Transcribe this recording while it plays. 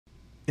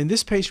In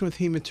this patient with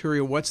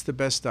hematuria, what's the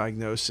best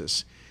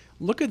diagnosis?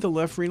 Look at the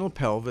left renal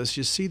pelvis.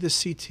 You see the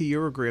CT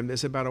urogram.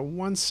 There's about a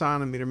 1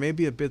 centimeter,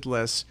 maybe a bit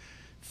less,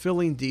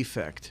 filling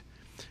defect.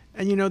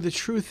 And you know, the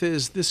truth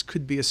is this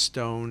could be a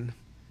stone.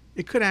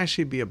 It could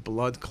actually be a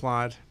blood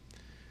clot.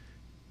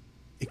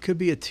 It could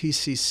be a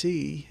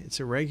TCC.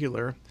 It's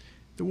irregular.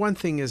 The one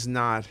thing is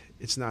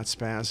it's not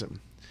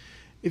spasm.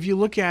 If you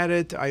look at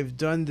it, I've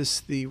done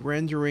the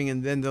rendering,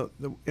 and then the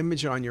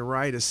image on your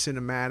right is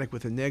cinematic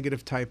with a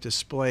negative type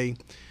display.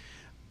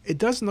 It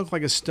doesn't look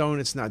like a stone.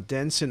 It's not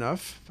dense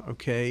enough.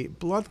 Okay,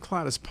 blood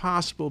clot is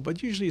possible,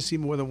 but usually you see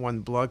more than one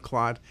blood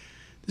clot.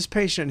 This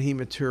patient had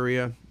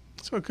hematuria,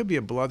 so it could be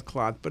a blood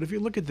clot, but if you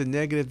look at the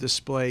negative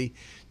display,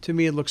 to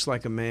me it looks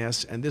like a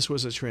mass, and this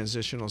was a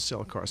transitional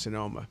cell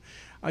carcinoma.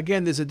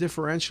 Again, there's a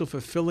differential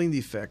for filling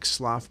defects.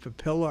 Slough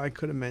papilla, I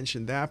could have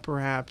mentioned that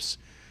perhaps.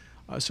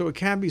 So it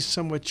can be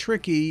somewhat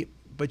tricky,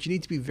 but you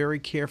need to be very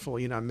careful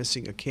you're not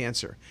missing a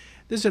cancer.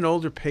 This is an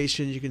older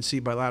patient. You can see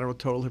bilateral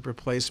total hip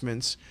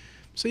replacements.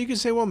 So you can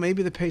say, well,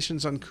 maybe the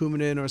patient's on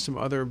Coumadin or some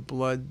other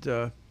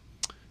blood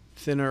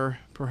thinner,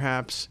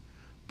 perhaps.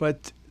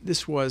 But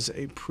this was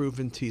a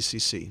proven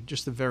TCC.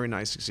 Just a very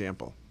nice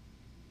example.